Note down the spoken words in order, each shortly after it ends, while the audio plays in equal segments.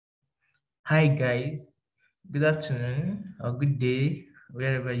Hi guys, good afternoon or good day,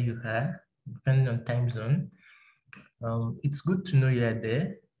 wherever you are, depending on time zone. It's good to know you are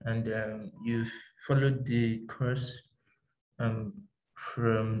there and you've followed the course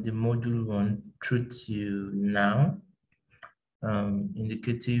from the module 1 through to now,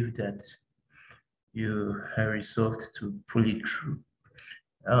 indicative that you are resolved to pull it through.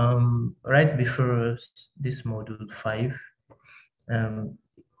 Right before us, this module 5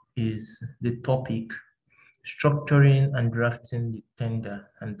 is the topic structuring and drafting the tender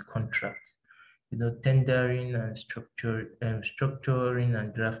and contract. Tendering and structuring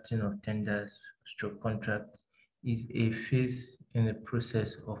and drafting of tenders, contract is a phase in the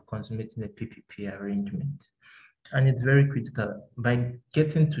process of consummating a PPP arrangement. And it's very critical. By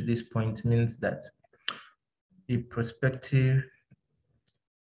getting to this point means that the prospective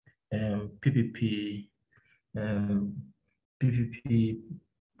PPP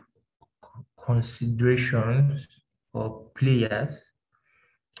considerations or players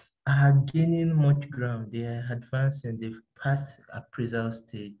are gaining much ground. They are advancing. They've passed appraisal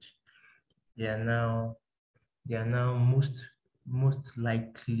stage. They are now most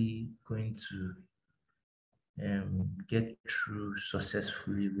likely going to get through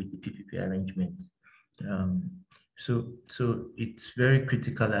successfully with the PPP arrangement. So it's very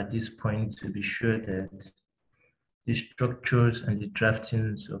critical at this point to be sure that the structures and the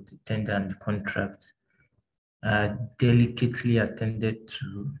draftings of the tender and the contract are delicately attended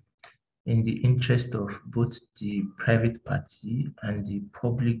to in the interest of both the private party and the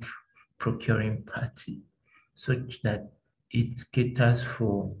public procuring party, such that it caters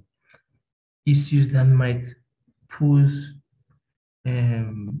for issues that might pose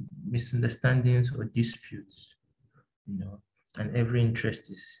misunderstandings or disputes, and every interest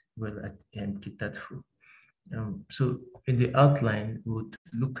is well catered for. So in the outline, we would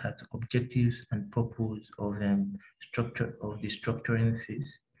look at objectives and purpose of structure of the structuring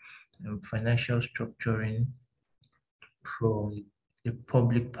phase, financial structuring from a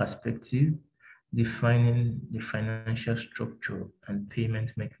public perspective, defining the financial structure and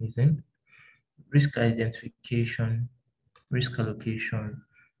payment mechanism, risk identification, risk allocation,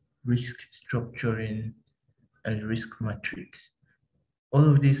 risk structuring, and risk matrix. All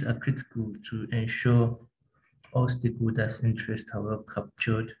of these are critical to ensure all stakeholders' interests are well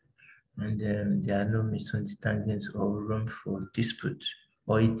captured and there are no misunderstandings or room for dispute,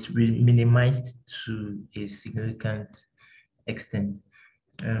 or it's minimized to a significant extent.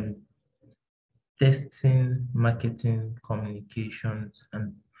 Testing, marketing, communications,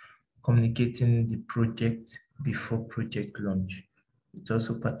 and communicating the project before project launch. It's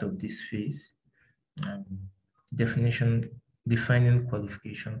also part of this phase. Defining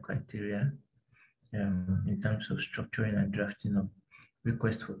qualification criteria in terms of structuring and drafting of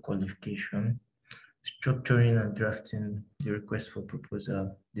request for qualification, structuring and drafting the request for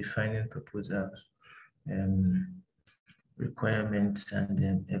proposal, defining proposals, requirements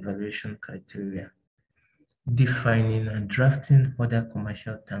and evaluation criteria, defining and drafting other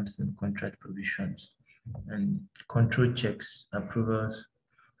commercial terms and contract provisions, and control checks, approvals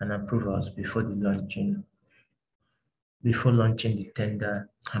before launching the tender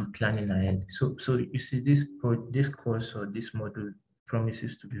and planning ahead. So you see, this course or this module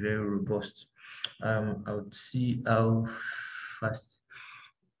promises to be very robust. I would see how fast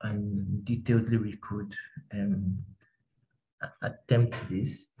and detailedly we could attempt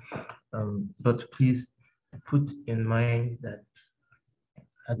this, but please put in mind that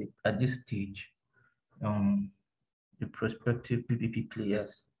at this stage, the prospective PPP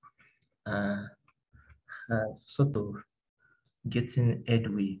players are sort of getting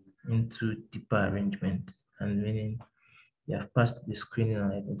headway into deeper arrangements, and meaning they have passed the screening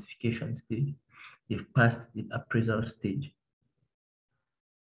and identification stage, they've passed the appraisal stage,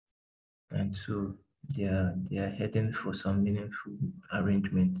 and so they are heading for some meaningful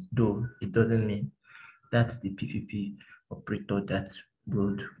arrangement, though it doesn't mean that's the PPP operator that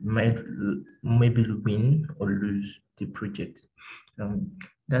would maybe win or lose the project.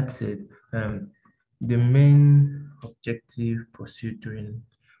 That said, the main objective pursued during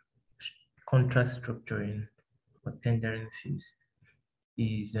contract structuring or tendering phase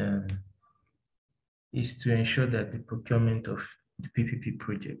is to ensure that the procurement of the PPP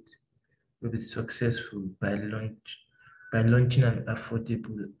project will be successful by launching an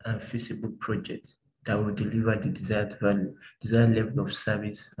affordable and feasible project that will deliver the desired level of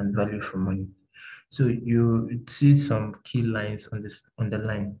service and value for money. So you see some key lines on the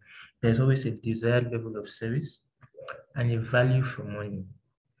line. There's always a desired level of service and a value for money.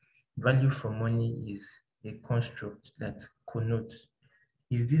 Value for money is a construct that connotes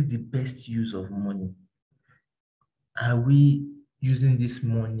is this the best use of money? Are we using this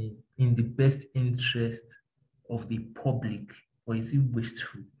money in the best interest of the public, or is it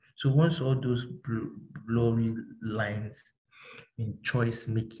wasteful? So once all those blurry lines in choice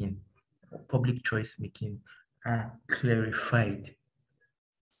making, public choice making, are clarified,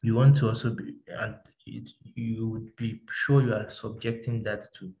 you want to also be, and you would be sure you are subjecting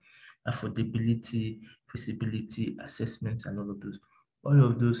that to affordability, feasibility, assessment, and all of those. All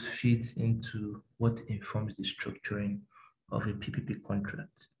of those feeds into what informs the structuring of a PPP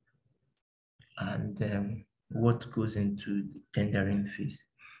contract, and what goes into the tendering phase.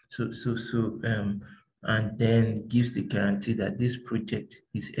 And then gives the guarantee that this project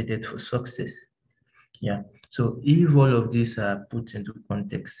is headed for success. Yeah. So if all of these are put into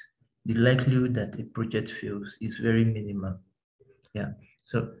context, the likelihood that a project fails is very minimal. Yeah.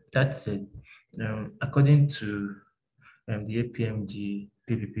 So that's it. According to the APMG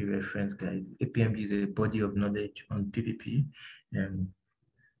PPP reference guide, APMG is a body of knowledge on PPP,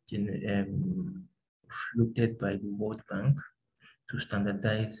 floated by the World Bank to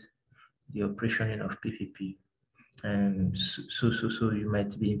standardize the operation of PPP. And so you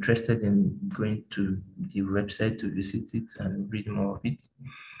might be interested in going to the website to visit it and read more of it.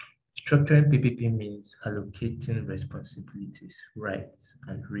 Structuring PPP means allocating responsibilities, rights,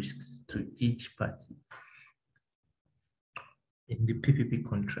 and risks to each party. In the PPP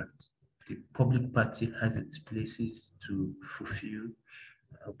contract, the public party has its places to fulfill,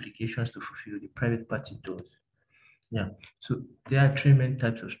 obligations to fulfill, the private party does. Yeah, so there are three main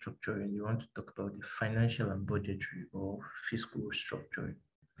types of structuring. You want to talk about the financial and budgetary or fiscal structuring,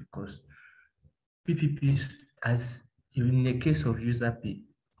 because PPPs, as in the case of user pay,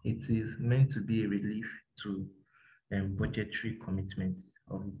 it is meant to be a relief to budgetary commitments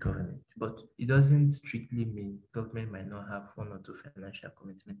of the government, but it doesn't strictly mean government might not have one or two financial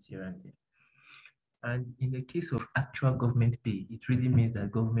commitments here and there. And in the case of actual government pay, it really means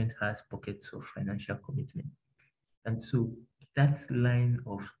that government has pockets of financial commitments. And so that line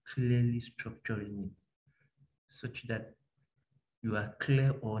of clearly structuring it such that you are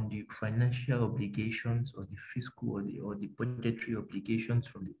clear on the financial obligations or the fiscal or the budgetary obligations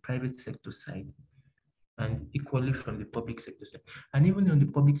from the private sector side, and equally from the public sector side. And even on the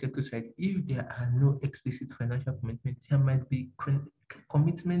public sector side, if there are no explicit financial commitments, there might be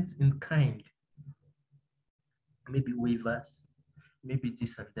commitments in kind, maybe waivers, maybe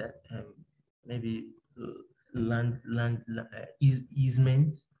this and that, maybe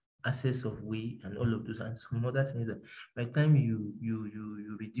easements, access of way, and all of those, and some other things that by the time you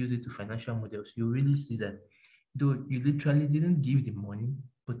reduce it to financial models, you really see that though you literally didn't give the money,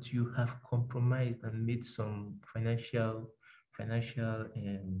 but you have compromised and made some financial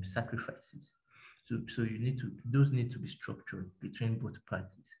sacrifices. So you need to, those need to be structured between both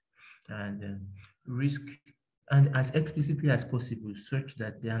parties, and risk, and as explicitly as possible, such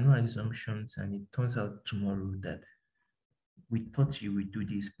that there are no assumptions and it turns out tomorrow that we thought you would do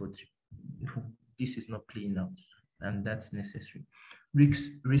this, but this is not playing out, and that's necessary.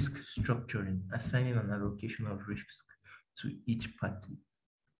 Risk structuring, assigning an allocation of risk to each party,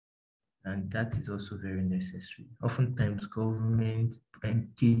 and that is also very necessary. Oftentimes, government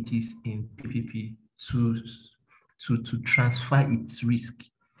engages in PPP to transfer its risk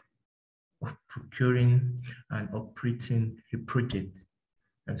of procuring and operating a project.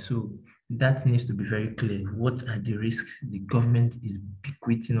 And so that needs to be very clear. What are the risks the government is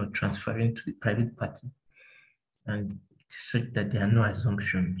bequeathing or transferring to the private party? And such that there are no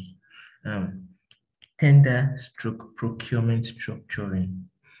assumptions. Tender stroke procurement structuring.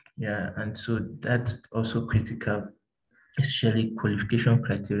 Yeah, and so that's also critical, especially qualification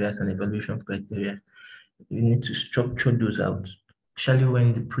criteria and evaluation criteria. You need to structure those out, especially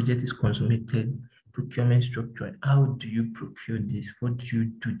when the project is consummated. Procurement structure. How do you procure this? What do you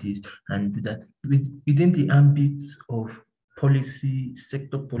do this and do that within the ambit of policy,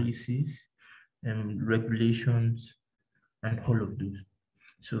 sector policies, and regulations, and all of those.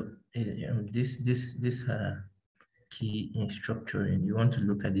 So this key in structuring. You want to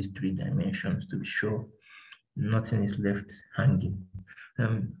look at these three dimensions to be sure nothing is left hanging.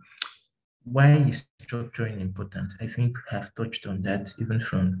 Why is structuring important? I think I have touched on that even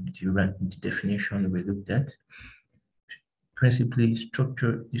from the definition we looked at. Principally,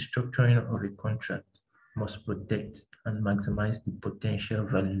 the structuring of a contract must protect and maximize the potential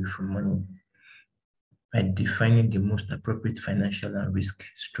value for money by defining the most appropriate financial and risk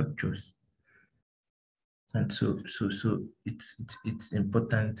structures. And so it's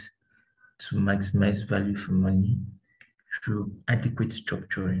important to maximize value for money through adequate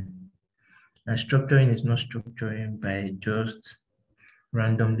structuring. And structuring is not structuring by just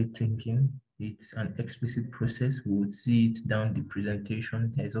randomly thinking. It's an explicit process. We would see it down the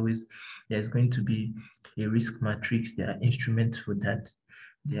presentation. There's going to be a risk matrix. There are instruments for that.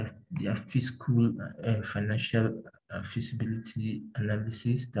 There are fiscal, financial feasibility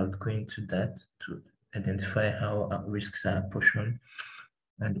analysis that would go into that to identify how risks are apportioned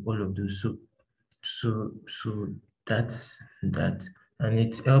and all of those. So that's that, and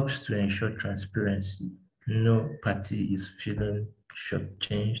it helps to ensure transparency. No party is feeling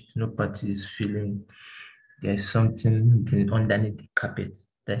shortchanged. No party is feeling there's something underneath the carpet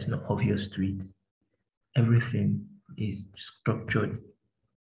that's not obvious to it. Everything is structured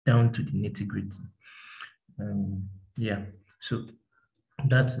down to the nitty-gritty. Yeah, so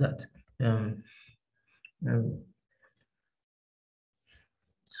that's that. Um, um,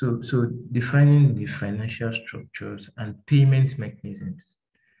 so defining the financial structures and payment mechanisms.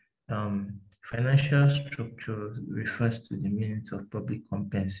 Financial structure refers to the means of public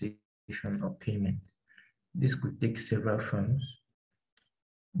compensation or payment. This could take several forms: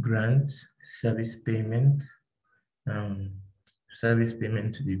 grants, service payment, um, service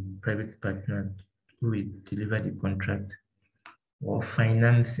payment to the private partner who will deliver the contract, or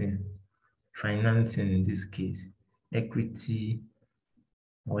financing in this case, equity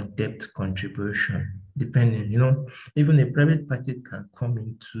or debt contribution, depending, even a private party can come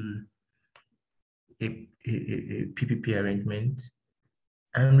into a PPP arrangement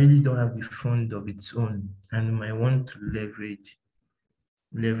and really don't have the fund of its own and might want to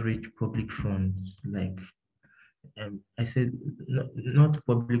leverage public funds, like I said, not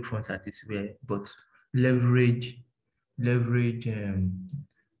public funds at this way, but leverage the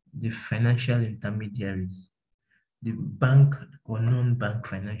financial intermediaries, the bank or non-bank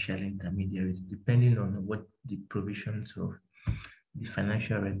financial intermediaries, depending on what the provisions of the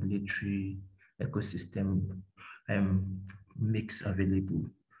financial regulatory ecosystem makes available.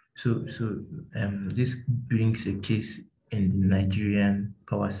 So this brings a case in the Nigerian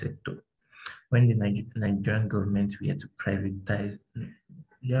power sector. When the Nigerian government were to privatize,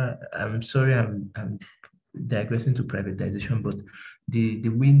 yeah, I'm sorry, I'm digressing to privatization, but the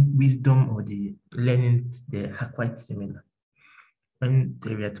wisdom or the learnings there are quite similar. When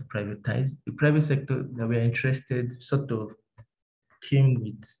they were to privatize, the private sector that were interested sort of came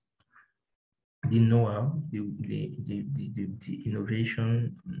with the know-how, the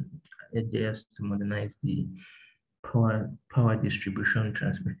innovation, ideas to modernize the power distribution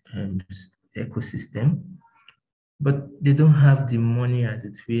transmit ecosystem, but they don't have the money, as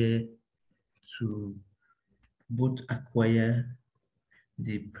it were, to both acquire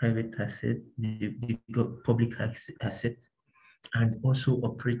the private asset, the public asset, and also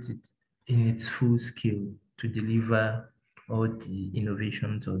operate it in its full scale to deliver all the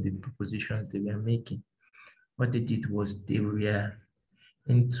innovations or the propositions they were making. What they did was they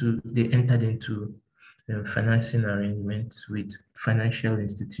entered into financing arrangements with financial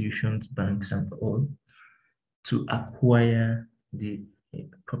institutions, banks, and all to acquire the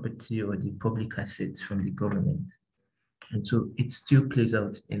property or the public assets from the government. And so it still plays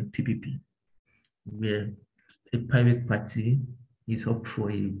out in PPP, where a private party is up for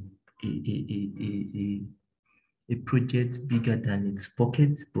a project bigger than its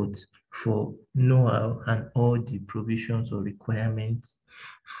pocket, but for know-how and all the provisions or requirements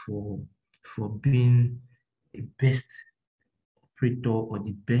for being a best operator or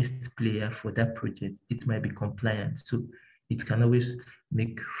the best player for that project, it might be compliant. So it can always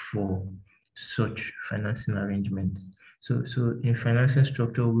make for such financing arrangements. So in financing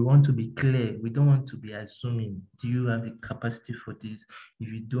structure, we want to be clear. We don't want to be assuming, do you have the capacity for this?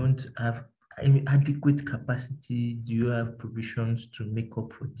 If you don't have adequate capacity, do you have provisions to make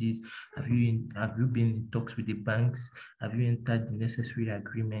up for this? Have you been in talks with the banks? Have you entered the necessary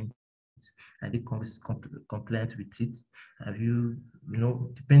agreements? Are they compliant with it? Have you,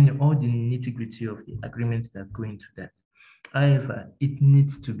 depending on all the nitty-gritty of the agreements that go into that. However, it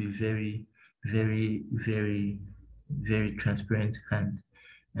needs to be very, very, very, very transparent and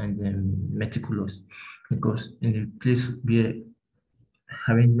meticulous, because in the place where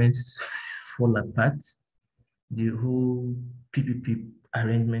arrangements fall apart, the whole PPP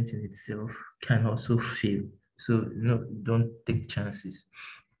arrangement in itself can also fail. So don't take chances.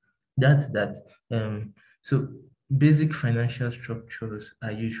 That's that. So basic financial structures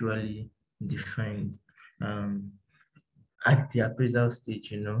are usually defined at the appraisal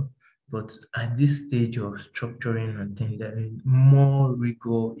stage, but at this stage of structuring and tendering, more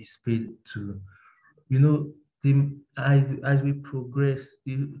rigor is paid to, as we progress,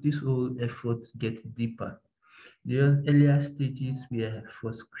 this whole effort gets deeper. The earlier stages were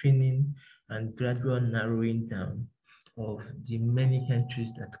for screening and gradual narrowing down. of the many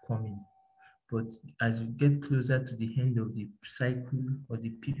entries that come in. But as we get closer to the end of the cycle or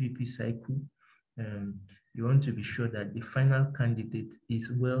the PPP cycle, um, you want to be sure that the final candidate is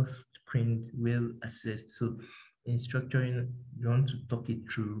well screened, well assessed. So in structuring, you want to talk it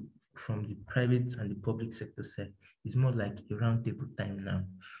through from the private and the public sector side. It's more like a roundtable time now.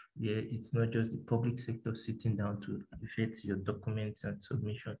 Yeah, it's not just the public sector sitting down to vet your documents and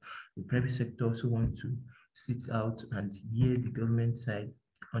submission. The private sector also want to sit out and hear the government side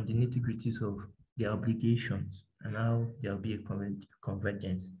on the nitty-gritties of their obligations and how there'll be a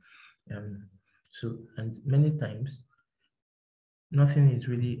convergence. And many times, nothing is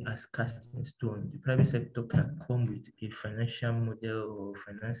really as cast in stone. The private sector can come with a financial model or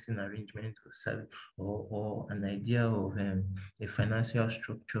financing arrangement or service or an idea of a financial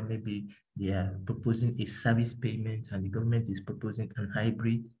structure. Maybe they are proposing a service payment and the government is proposing an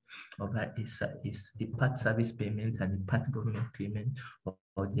hybrid of a part service payment and a part government payment,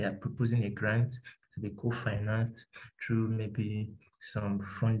 or they are proposing a grant to be co-financed through maybe some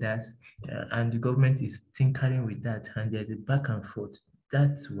funders, and the government is tinkering with that, and there's a back and forth.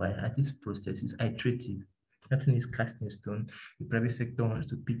 That's why this process is iterative. Nothing is cast in stone. The private sector wants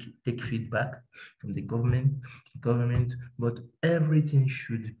to take feedback from the government, but everything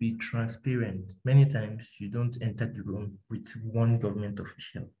should be transparent. Many times you don't enter the room with one government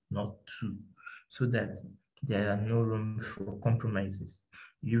official, not two, so that there are no room for compromises.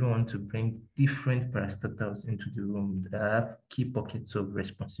 You want to bring different parastatals into the room that have key pockets of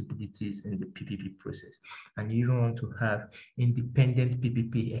responsibilities in the PPP process. And you want to have independent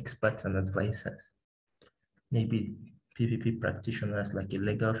PPP experts and advisors, maybe PPP practitioners like a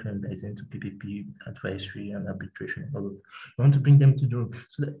legal firm that is into PPP advisory and arbitration. You want to bring them to the room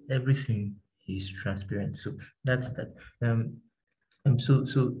so that everything is transparent. So that's that.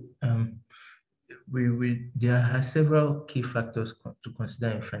 There are several key factors to consider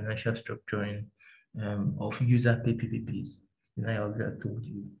in financial structuring of user pay PPPs. And I already told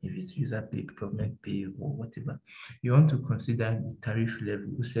you if it's user pay, government pay, or whatever. You want to consider the tariff level.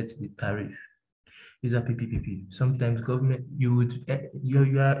 Who sets the tariff? User pay PPP. Sometimes government, you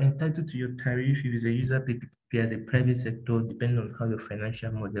are entitled to your tariff if it's a user pay PPP as a private sector, depending on how your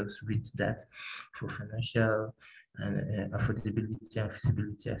financial models reach that for financial and affordability and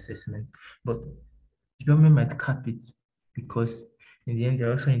feasibility assessment. But the government might cap it because in the end,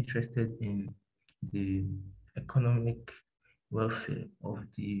 they're also interested in the economic welfare of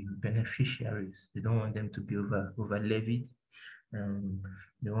the beneficiaries. They don't want them to be over levied.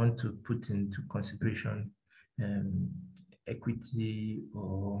 They want to put into consideration equity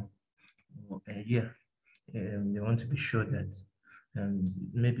they want to be sure that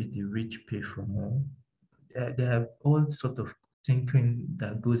maybe the rich pay for more. They have all sort of thinking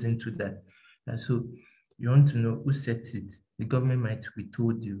that goes into that. And so you want to know who sets it. The government might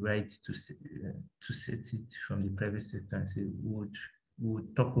withhold the right to set it from the private sector and say,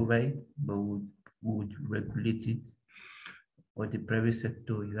 would talk over it, but would regulate it. Or the private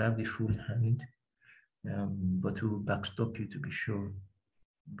sector, you have the full hand, but we will backstop you to be sure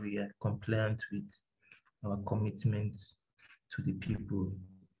we are compliant with our commitments to the people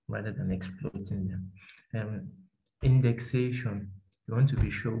rather than exploiting them. Indexation, you want to be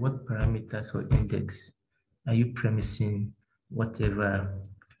sure what parameters or index are you premising whatever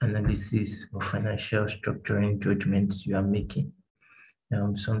analysis or financial structuring judgments you are making.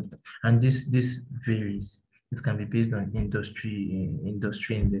 And this varies. It can be based on industry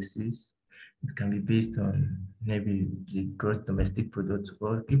indices. It can be based on maybe the gross domestic product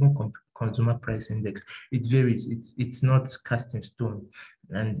or even consumer price index. It varies. It's not cast in stone,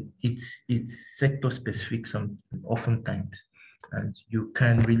 and it's sector specific oftentimes. And you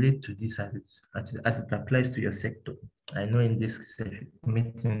can relate to this as it applies to your sector. I know in this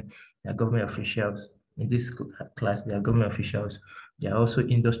meeting, there are government officials. In this class, there are government officials. There are also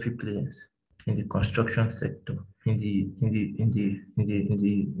industry players in the construction sector, in the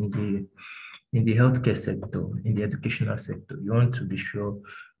healthcare sector, in the educational sector. You want to be sure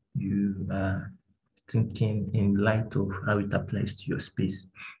you are thinking in light of how it applies to your space.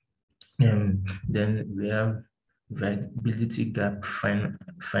 Then we have viability gap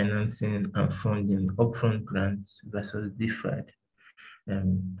financing and funding, upfront grants versus deferred.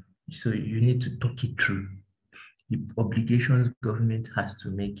 So you need to talk it through. The obligations government has to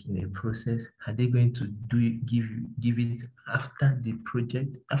make in a process, are they going to give it after the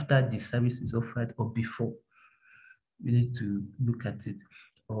project, after the service is offered, or before? We need to look at it.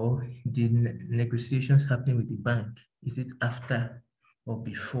 Or the negotiations happening with the bank, is it after or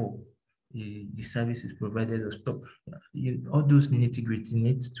before? the service is provided or stop. All those nitty-gritty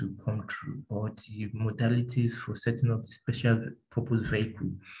needs to come through, or the modalities for setting up the special purpose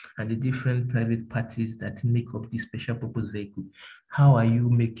vehicle and the different private parties that make up the special purpose vehicle. How are you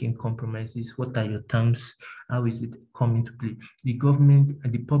making compromises? What are your terms? How is it coming to play? The government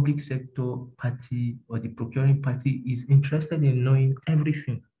and the public sector party or the procuring party is interested in knowing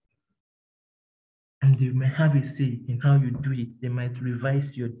everything. And they might have a say in how you do it. They might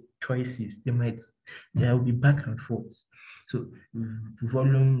revise your choices. There will be back and forth. So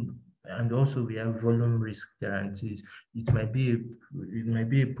volume, and also we have volume risk guarantees. It might be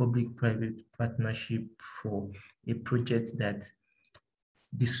a public-private partnership for a project that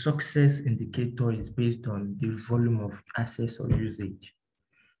the success indicator is based on the volume of access or usage.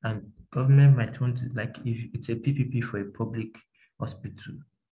 And government might want to, like if it's a PPP for a public hospital,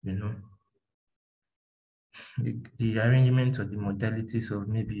 the arrangement or the modalities of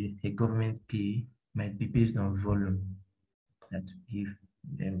maybe a government pay might be based on volume. That if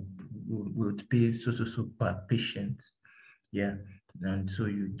would pay so per patient, yeah, and so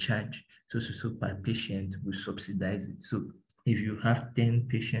you charge so per patient, we subsidize it. So if you have 10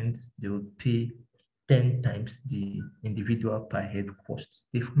 patients, they will pay 10 times the individual per head cost.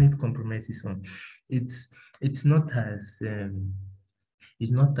 They've made compromises on. It's not as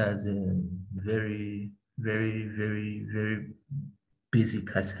very, very, very, very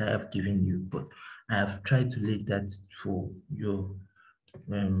basic as I have given you, but I have tried to lay that for your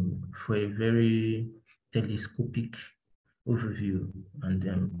for a very telescopic overview and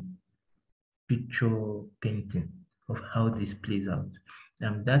picture painting of how this plays out.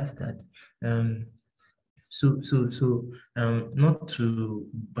 Not to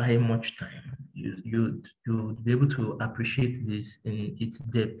buy much time, you'd be able to appreciate this in its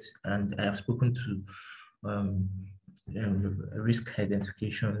depth. And I have spoken to risk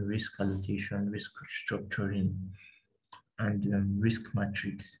identification, risk allocation, risk structuring, and risk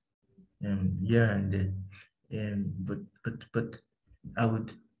matrix here and there. But I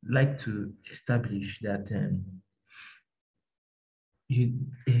would like to establish that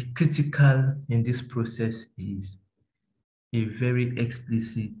critical in this process is a very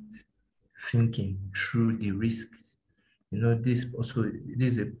explicit thinking through the risks. This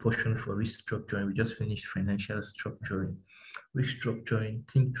is a portion for risk structuring. We just finished financial structuring. Risk structuring,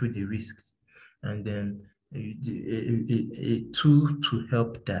 think through the risks. And then a tool to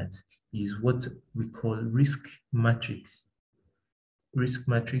help that is what we call risk matrix. Risk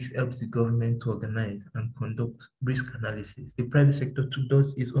matrix helps the government to organize and conduct risk analysis. The private sector too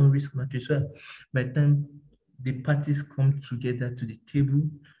does its own risk matrix. Well, by the time the parties come together to the table,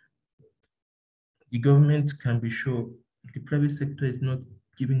 the government can be sure the private sector is not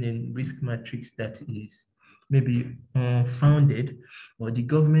giving a risk matrix that is maybe founded, or the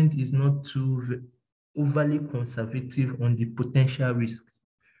government is not too overly conservative on the potential risks.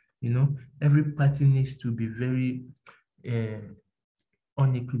 Every party needs to be very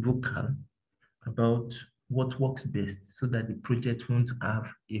unequivocal about what works best so that the project won't have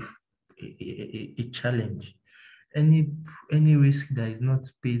a challenge. Any risk that is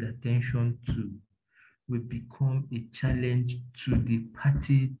not paid attention to will become a challenge to the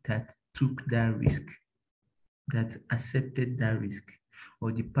party that took that risk, that accepted that risk,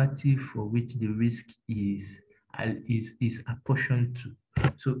 or the party for which the risk is apportioned to.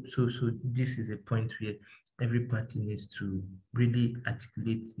 So this is a point where every party needs to really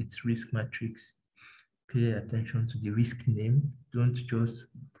articulate its risk matrix, pay attention to the risk name. Don't just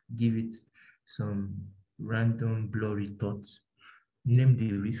give it some random blurry thoughts. Name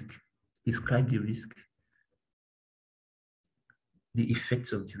the risk, describe the risk, the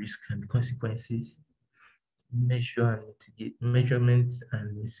effects of the risk and the consequences, measure and mitigate measurements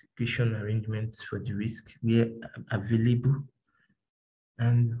and mitigation arrangements for the risk where available,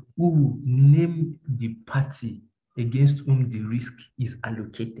 and name the party against whom the risk is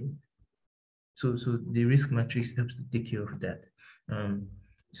allocated. So the risk matrix helps to take care of that. And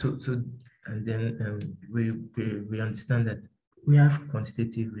then we understand that we have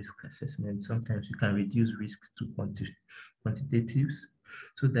quantitative risk assessment. Sometimes you can reduce risks to quantitatives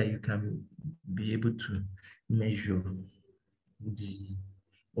so that you can be able to measure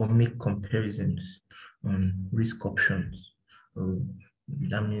or make comparisons on risk options.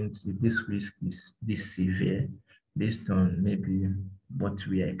 That means if this risk is this severe, based on maybe what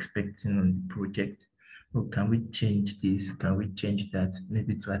we are expecting on the project, or can we change this? Can we change that?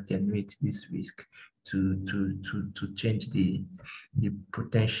 Maybe to attenuate this risk, to change the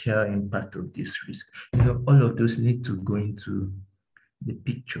potential impact of this risk. All of those need to go into the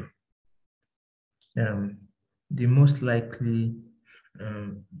picture. The most likely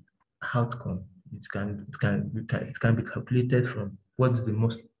outcome. It can be calculated from what's the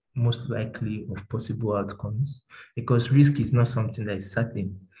most likely of possible outcomes, because risk is not something that is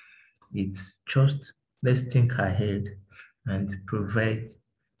certain. It's just, let's think ahead and provide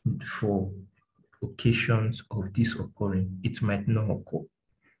for occasions of this occurring. It might not occur.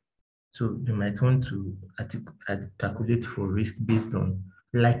 So you might want to calculate for risk based on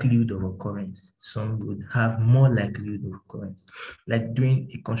likelihood of occurrence. Some would have more likelihood of occurrence. Like doing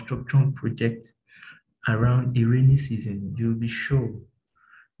a construction project around a rainy season, you'll be sure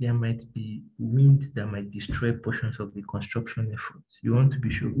there might be wind that might destroy portions of the construction effort. You want to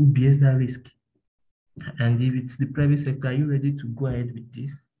be sure who bears that risk. And if it's the private sector, are you ready to go ahead with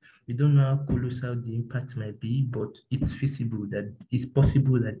this? We don't know how colossal the impact might be, but it's feasible that it's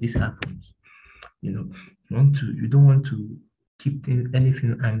possible that this happens. You don't want to keep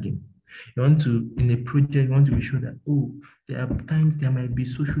anything hanging. You want to, in a project, you want to be sure that, oh, there are times there might be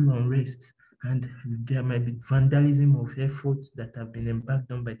social unrest and there might be vandalism of efforts that have been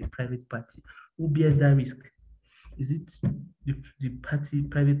embarked on by the private party. Who bears that risk? Is it the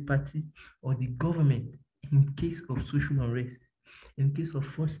private party, or the government in case of social unrest, in case of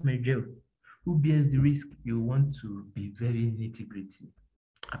force majeure? Who bears the risk? You want to be very nitty-gritty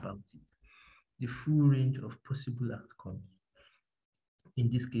about it. The full range of possible outcomes. In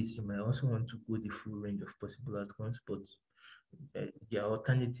this case, you might also want to go the full range of possible outcomes, but there are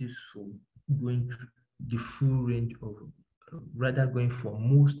alternatives for going through the full range of, rather going for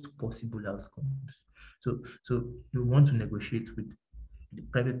most possible outcomes. So you want to negotiate with the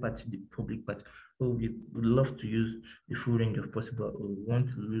private party, the public party. Oh, we would love to use the full range of possible, or we want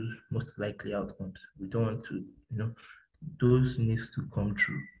to use most likely outcomes. We don't want to, those needs to come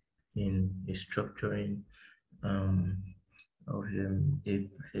through in a structuring of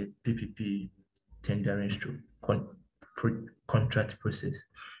a PPP tendering contract process.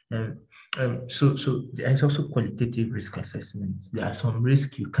 So there's also qualitative risk assessments. There are some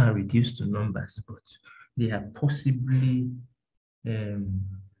risks you can't reduce to numbers, but they are possibly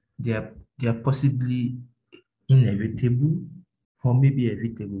they are possibly inevitable, or maybe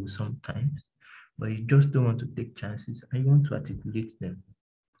evitable sometimes, but you just don't want to take chances and you want to articulate them.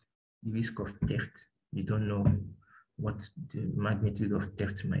 The risk of theft, you don't know what the magnitude of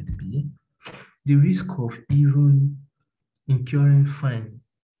theft might be. The risk of even incurring fines.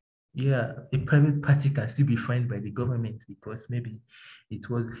 Yeah, a private party can still be fined by the government because maybe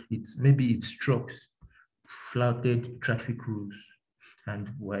it struck flouted traffic rules and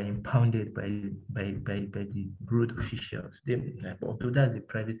were impounded by the road officials. Although that's a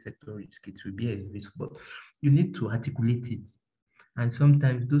private sector risk, it will be a risk, but you need to articulate it. And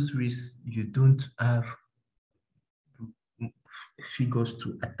sometimes those risks, you don't have figures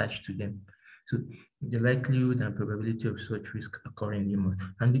to attach to them. So the likelihood and probability of such risk occurring,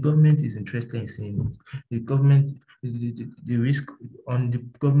 and the government is interested in saying it. The government, the risk on the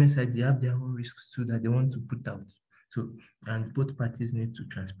government side, they have their own risks too that they want to put out. So, and both parties need to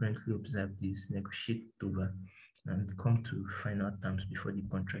transparently observe this, negotiate over, and come to final terms before the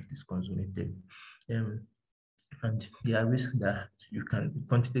contract is consummated. And there are risks that you can,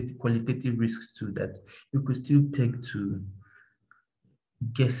 qualitative risks too, that you could still peg to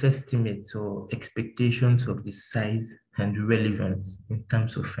guess estimates or expectations of the size and relevance in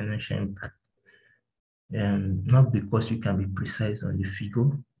terms of financial impact. Not because you can be precise on the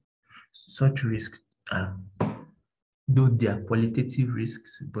figure. Such risks are, though they are qualitative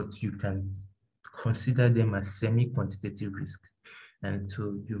risks, but you can consider them as semi-quantitative risks. And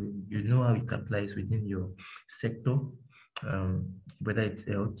so you know how it applies within your sector, whether it's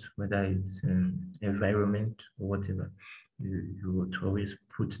health, whether it's environment or whatever. You would always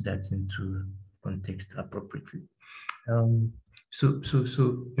put that into context appropriately. Other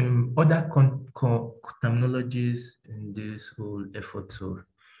terminologies in this whole effort of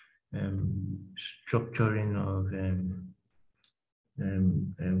structuring of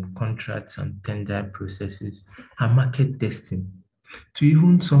contracts and tender processes and market testing, to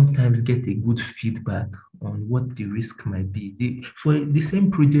even sometimes get a good feedback on what the risk might be. For the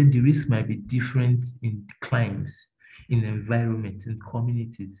same project, the risk might be different in climes, in environments, in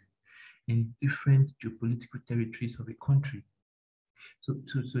communities, in different geopolitical territories of a country. So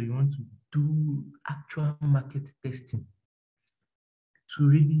you want to do actual market testing to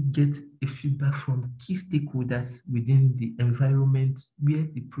really get a feedback from key stakeholders within the environment where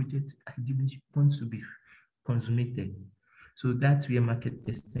the project ideally wants to be consummated. So that's where market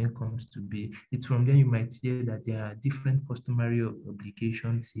testing comes to be. It's from there you might hear that there are different customary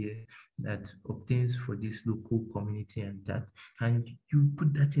obligations here that obtains for this local community and that, and you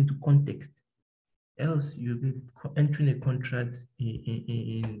put that into context. Else, you'll be entering a contract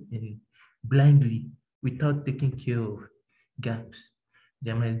in blindly without taking care of gaps.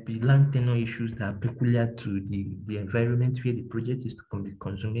 There might be land tenure issues that are peculiar to the environment where the project is to be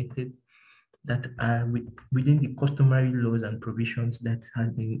consummated, that are within the customary laws and provisions that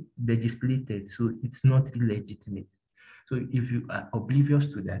have been legislated. So it's not illegitimate. So if you are oblivious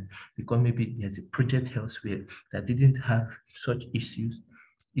to that, because maybe there's a project elsewhere that didn't have such issues,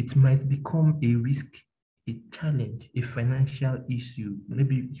 it might become a risk, a challenge, a financial issue.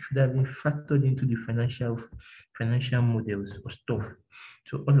 Maybe it should have been factored into the financial models or stuff.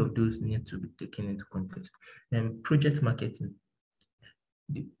 So all of those need to be taken into context. And project marketing.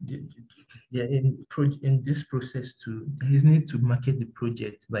 In this process too, there is need to market the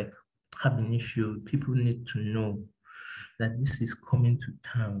project, like have an issue. People need to know that this is coming to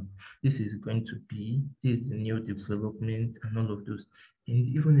town, this is going to be, this is the new development and all of those. And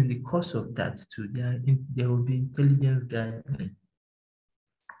even in the course of that too, there will be intelligence gathering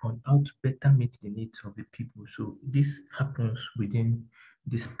on how to better meet the needs of the people. So this happens within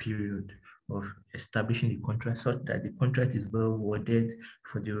this period of establishing the contract such that the contract is well worded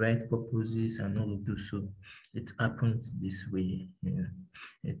for the right purposes and all of those. So it happens this way. Yeah.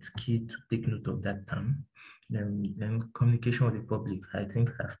 It's key to take note of that term. Then communication with the public, I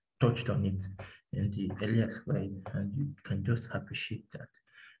think I've touched on it in the earlier slide, and you can just appreciate that.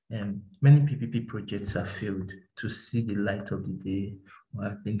 Many PPP projects have failed to see the light of the day or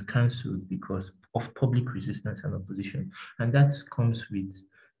have been cancelled because of public resistance and opposition. And that comes with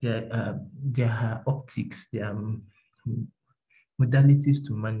there are optics, there are modalities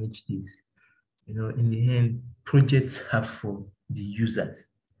to manage this. You know, in the end, projects are for the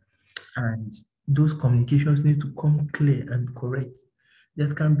users. And those communications need to come clear and correct.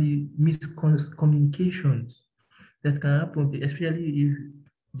 There can be miscommunications that can happen, especially if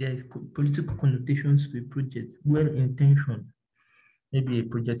there is political connotations to a project, well-intentioned. Maybe a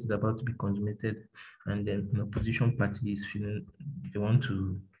project is about to be consummated, and then an opposition party is feeling they want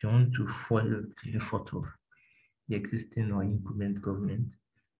to foil the effort of the existing or incumbent government,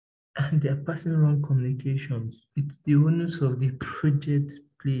 and they are passing wrong communications. It's the onus of the project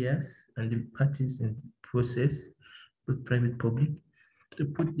players and the parties in the process, both private, public, to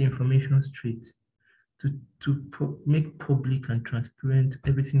put the information straight, to make public and transparent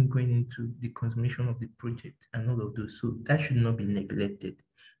everything going into the consummation of the project and all of those. So that should not be neglected.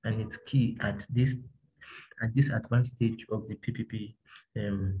 And it's key at this advanced stage of the PPP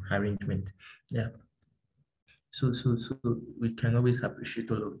arrangement. Yeah. So we can always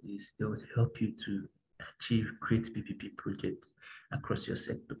appreciate all of this. It will help you to achieve great PPP projects across your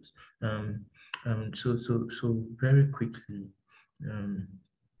sectors. So very quickly,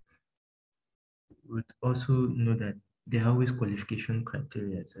 would also know that there are always qualification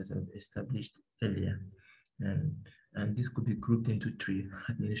criteria, as I've established earlier. And this could be grouped into three: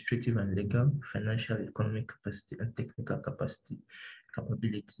 administrative and legal, financial, economic capacity, and technical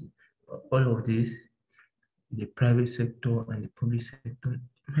capability. All of this, the private sector and the public sector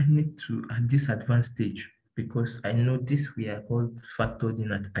might need to, at this advanced stage, because I know this we are all factored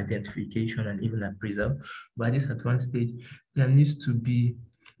in at identification and even appraisal, but at this advanced stage, there needs to be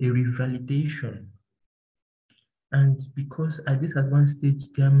a revalidation. And because at this advanced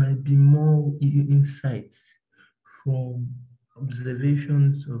stage, there might be more insights from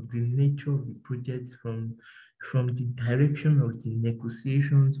observations of the nature of the project, from the direction of the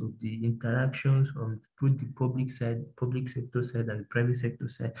negotiations, of the interactions on both the public side, public sector side, and the private sector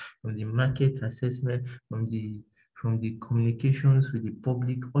side, from the market assessment, from the communications with the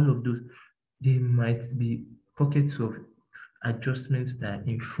public, all of those. There might be pockets of adjustments that are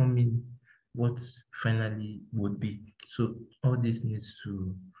informing what finally would be. So all this needs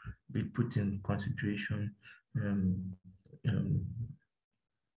to be put in consideration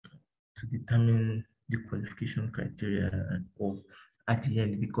to determine the qualification criteria or at the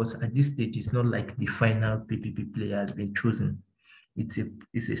end, because at this stage, it's not like the final PPP player has been chosen. It's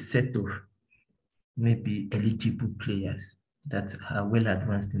a set of maybe eligible players that are well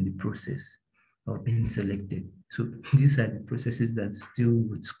advanced in the process of being selected. So these are the processes that still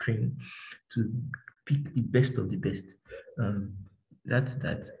would screen to pick the best of the best. That's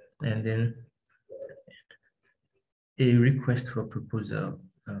that. And then a request for proposal.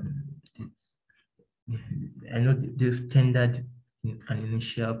 I know they've tendered an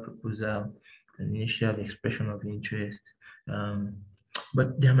initial proposal, an initial expression of interest,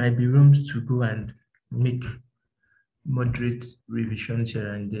 but there might be rooms to go and make moderate revisions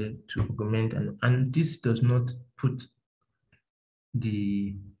here and there to augment, and this does not put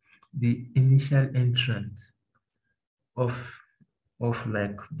the initial entrance of of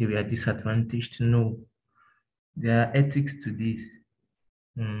like they were disadvantaged. No, there are ethics to this,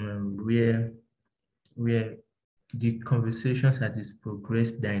 where the conversations as it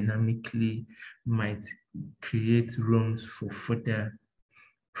progress dynamically might create rooms for further,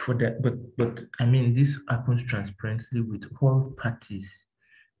 but I mean this happens transparently with all parties,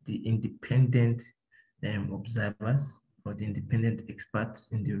 the independent observers or the independent experts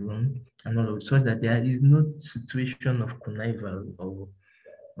in the room, and all of, so that there is no situation of connival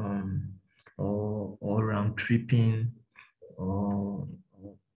um, or round tripping or,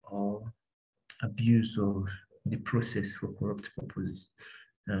 or abuse of the process for corrupt purposes.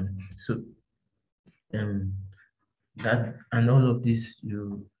 So that and all of this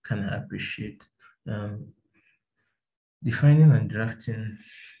you can appreciate. Defining and drafting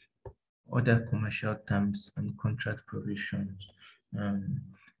other commercial terms and contract provisions.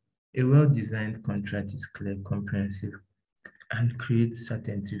 A well-designed contract is clear, comprehensive, and creates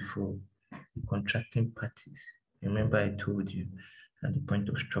certainty for the contracting parties. Remember, I told you at the point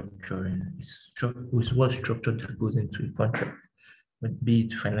of structuring, it's what structure that goes into a contract, but be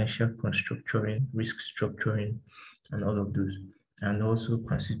it financial structuring, risk structuring, and all of those, and also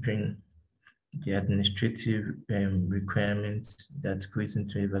considering the administrative requirements that goes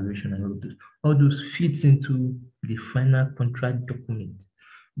into evaluation and all those fits into the final contract document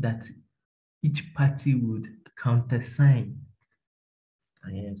that each party would countersign.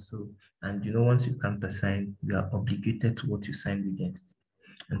 And once you countersign, you are obligated to what you signed against.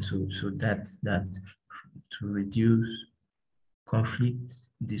 And so that's that to reduce conflicts,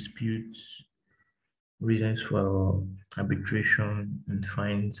 disputes, reasons for arbitration and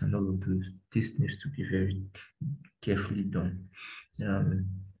fines and all of those. This needs to be very carefully done.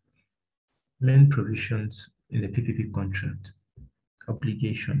 Main provisions in the PPP contract,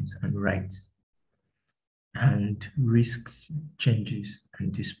 obligations and rights, and risks, changes,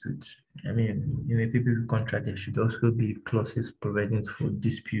 and disputes. I mean, in a PPP contract, there should also be clauses providing for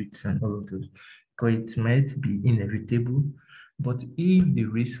disputes and all of those, because it might be inevitable, but if the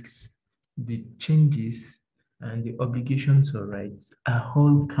risks, the changes, and the obligations or rights are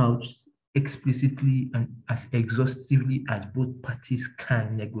all couched explicitly and as exhaustively as both parties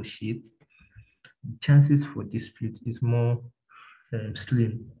can negotiate, the chances for dispute is more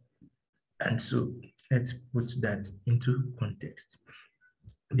slim. And so let's put that into context.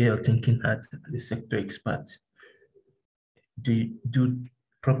 They are thinking at the sector expert. Do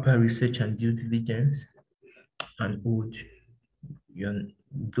proper research and due diligence, and would you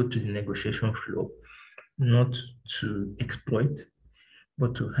go to the negotiation floor not to exploit,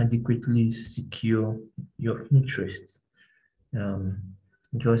 but to adequately secure your interests.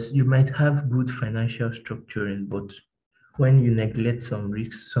 Because you might have good financial structuring, but when you neglect some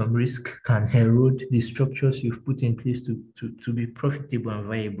risk can erode the structures you've put in place to be profitable and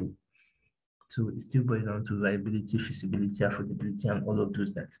viable. So it still boils down to viability, feasibility, affordability, and all of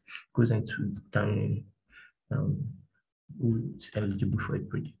those that goes into determining who is eligible for a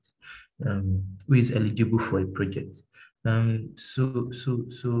project. Who is eligible for a project. I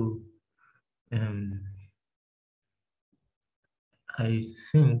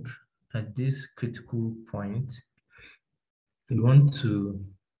think at this critical point, we want to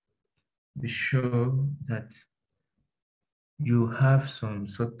be sure that you have some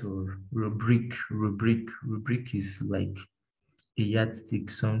sort of rubric. Rubric is like a yardstick,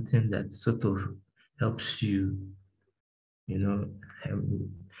 something that sort of helps you,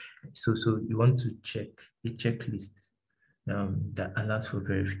 so you want to check a checklist that allows for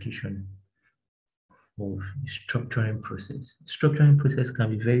verification of the structuring process. Structuring process can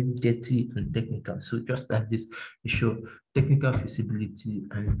be very dirty and technical. So just as this, we show technical feasibility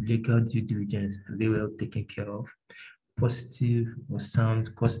and legal due diligence, are they well taken care of? Positive or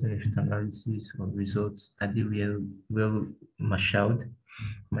sound cost-benefit analysis or results, are they well marshaled?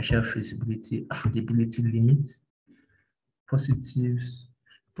 Marshal feasibility, affordability limits, positive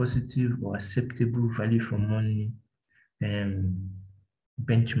or acceptable value for money,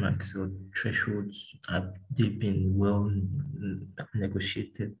 benchmarks or thresholds, have they been well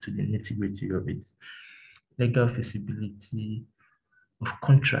negotiated to the nitty-gritty of it? Legal feasibility of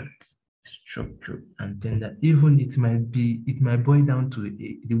contract structure, and then that even it might boil down to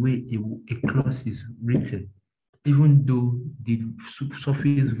the way a clause is written, even though the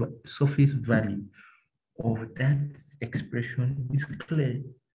surface value of that expression is clear,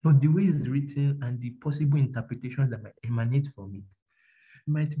 but the way it's written and the possible interpretations that might emanate from it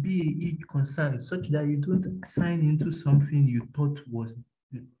might be a huge concern, such that you don't sign into something you thought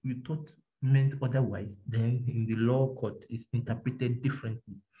meant otherwise, then in the law court is interpreted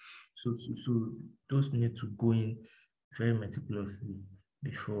differently. So those need to go in very meticulously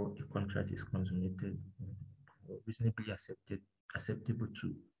before a contract is consummated or reasonably acceptable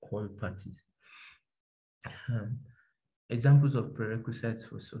to all parties. Examples of prerequisites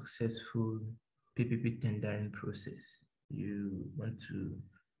for successful PPP tendering process. You want to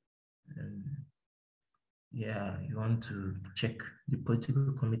you want to check the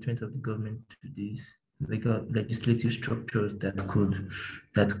political commitment of the government to this legislative structures that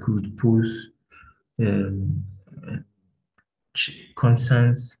could pose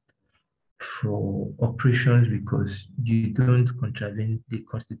concerns for operations because you don't contravene the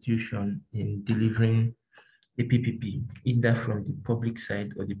constitution in delivering a PPP, either from the public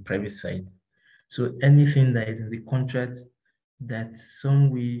side or the private side. So anything that is in the contract that some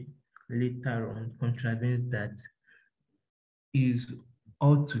way later on contravenes that is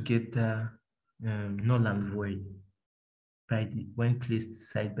altogether null and void when placed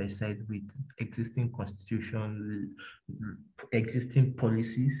side by side with existing constitution, existing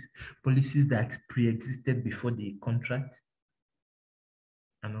policies that pre-existed before the contract,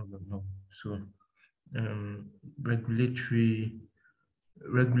 and all of them. So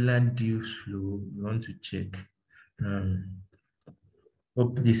regular deals flow, we want to check.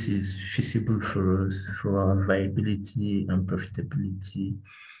 Hope this is feasible for us, for our viability and profitability.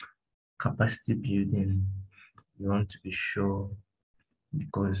 Capacity building, we want to be sure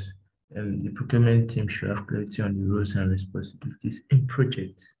because the procurement team should have clarity on the roles and responsibilities in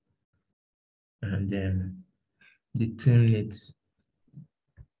projects. And then the team needs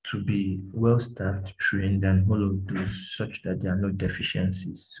to be well-staffed, trained, and all of those such that there are no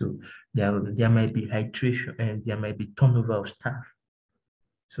deficiencies. So there might be hydration and there might be turnover of staff.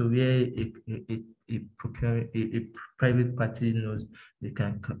 So where a private party knows they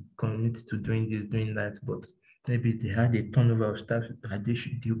can commit to doing this, doing that, but maybe they had a turnover of staff,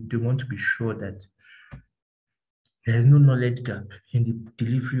 they want to be sure that there is no knowledge gap in the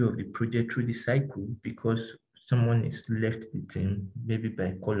delivery of the project through the cycle because someone is left the team, maybe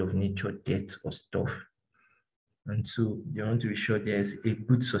by call of nature, death, or stuff. And so they want to be sure there's a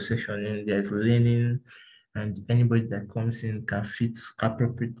good succession and there's learning, and anybody that comes in can fit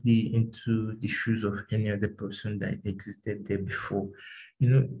appropriately into the shoes of any other person that existed there before.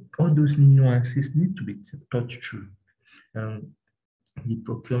 All those nuances need to be thought through. The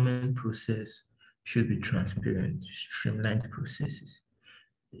procurement process should be transparent, streamlined processes.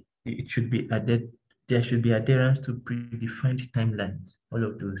 It should be there should be adherence to predefined timelines, all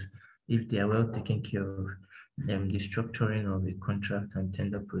of those, if they are well taken care of. The structuring of a contract and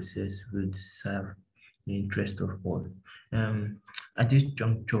tender process would serve the interest of all. At this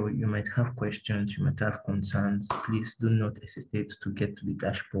juncture, you might have questions, you might have concerns. Please do not hesitate to get to the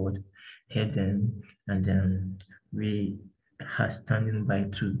dashboard, head them, and then we are standing by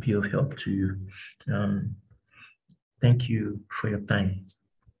to be of help to you. Thank you for your time.